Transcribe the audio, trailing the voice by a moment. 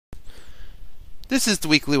This is the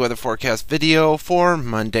weekly weather forecast video for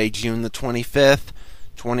Monday, June the 25th,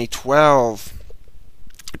 2012.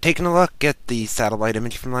 Taking a look at the satellite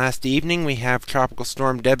image from last evening, we have Tropical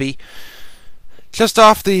Storm Debbie just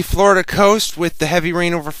off the Florida coast with the heavy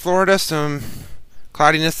rain over Florida, some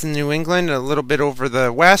cloudiness in New England, a little bit over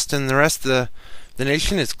the west, and the rest of the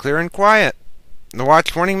nation is clear and quiet. The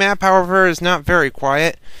watch warning map, however, is not very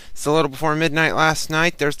quiet. It's a little before midnight last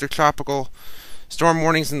night. There's the tropical storm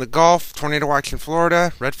warnings in the Gulf, tornado watch in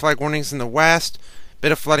Florida, red flag warnings in the west,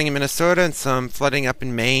 bit of flooding in Minnesota, and some flooding up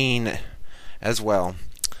in Maine as well.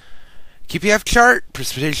 QPF chart,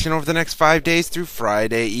 precipitation over the next 5 days through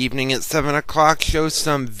Friday evening at 7 o'clock shows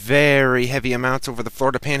some very heavy amounts over the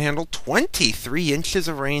Florida Panhandle. 23 inches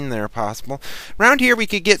of rain there possible. Around here we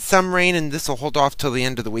could get some rain, and this will hold off till the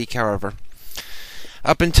end of the week, however.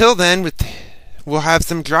 Up until then, we'll have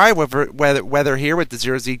some dry weather here with the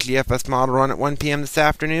 0Z GFS Model Run at 1 p.m. this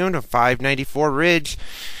afternoon, a 594 ridge,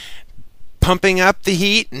 pumping up the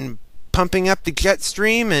heat and pumping up the jet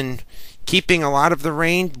stream and keeping a lot of the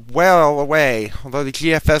rain well away. Although the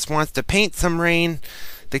GFS wants to paint some rain,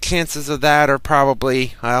 the chances of that are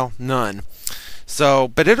probably, well, none. So,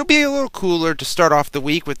 but it'll be a little cooler to start off the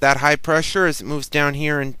week with that high pressure as it moves down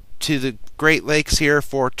here into the Great Lakes here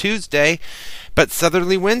for Tuesday. But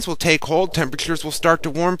southerly winds will take hold. Temperatures will start to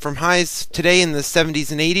warm from highs today in the 70s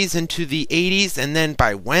and 80s into the 80s, and then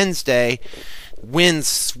by Wednesday, winds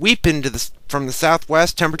sweep from the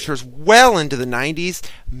southwest. Temperatures well into the 90s,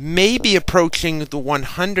 maybe approaching the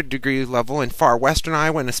 100-degree level in far western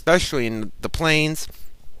Iowa, and especially in the plains.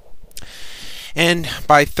 And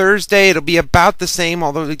by Thursday, it'll be about the same,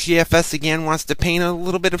 although the GFS again wants to paint a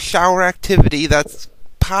little bit of shower activity. That's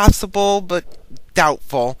possible, but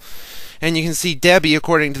doubtful. And you can see Debbie,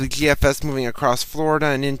 according to the GFS, moving across Florida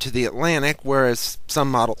and into the Atlantic, whereas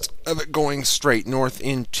some models of it going straight north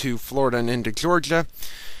into Florida and into Georgia.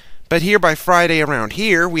 But here by Friday around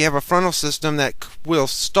here, we have a frontal system that will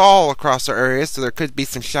stall across our area, so there could be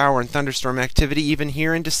some shower and thunderstorm activity even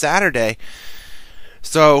here into Saturday.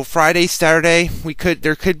 So Friday, Saturday,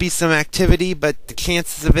 there could be some activity, but the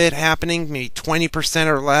chances of it happening maybe 20%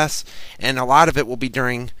 or less, and a lot of it will be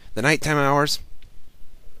during the nighttime hours.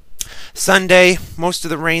 Sunday, most of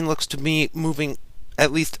the rain looks to be moving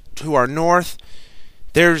at least to our north.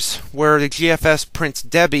 There's where the GFS prints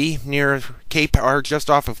Debbie near Cape, or just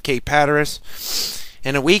off of Cape Hatteras.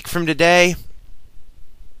 And a week from today,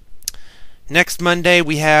 next Monday,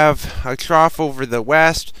 we have a trough over the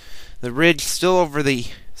west. The ridge still over the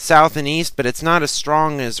south and east, but it's not as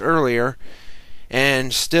strong as earlier.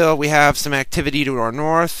 And still we have some activity to our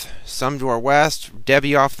north, some to our west.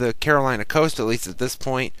 Debbie off the Carolina coast, at least at this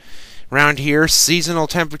point. Around here, seasonal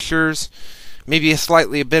temperatures, maybe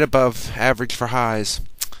slightly a bit above average for highs.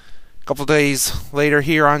 A couple days later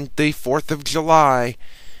here on the 4th of July.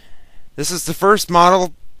 This is the first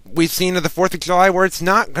model we've seen of the 4th of July where it's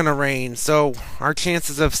not going to rain. So our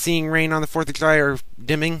chances of seeing rain on the 4th of July are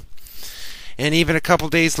dimming. And even a couple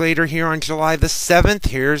days later here on July the 7th,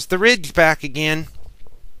 here's the ridge back again.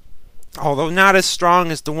 Although not as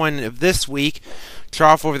strong as the one of this week.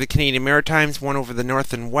 Trough over the Canadian Maritimes, one over the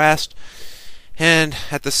north and west. And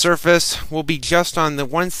at the surface, we'll be just on the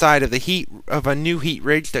one side of the a new heat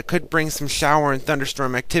ridge that could bring some shower and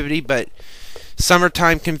thunderstorm activity, but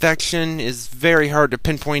summertime convection is very hard to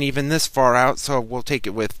pinpoint even this far out, so we'll take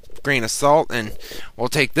it with a grain of salt, and we'll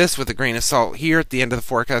take this with a grain of salt here at the end of the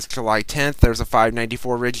forecast, July 10th. There's a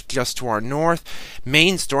 594 ridge just to our north.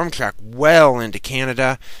 Main storm track well into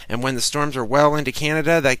Canada, and when the storms are well into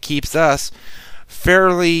Canada, that keeps us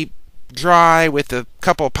fairly dry with a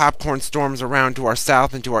couple of popcorn storms around to our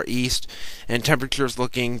south and to our east, and temperatures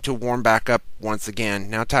looking to warm back up once again.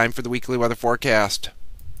 Now time for the weekly weather forecast.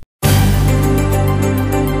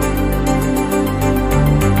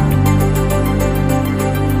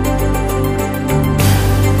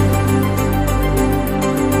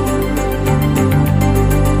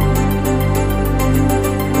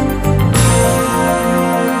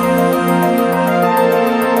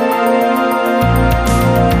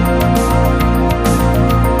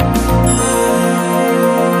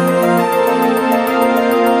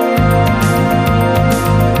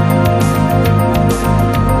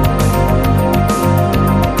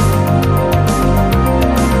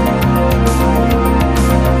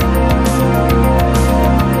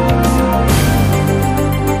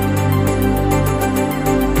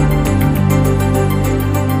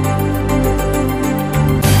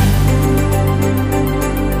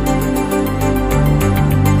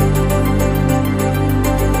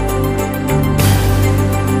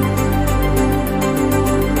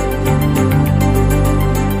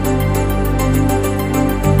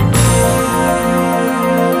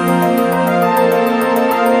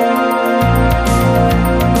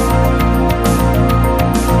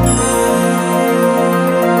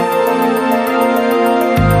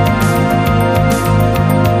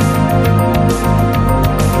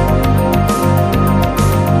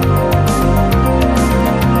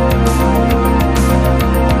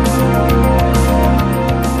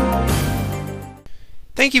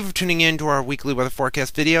 Thank you for tuning in to our weekly weather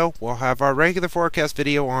forecast video. We'll have our regular forecast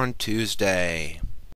video on Tuesday.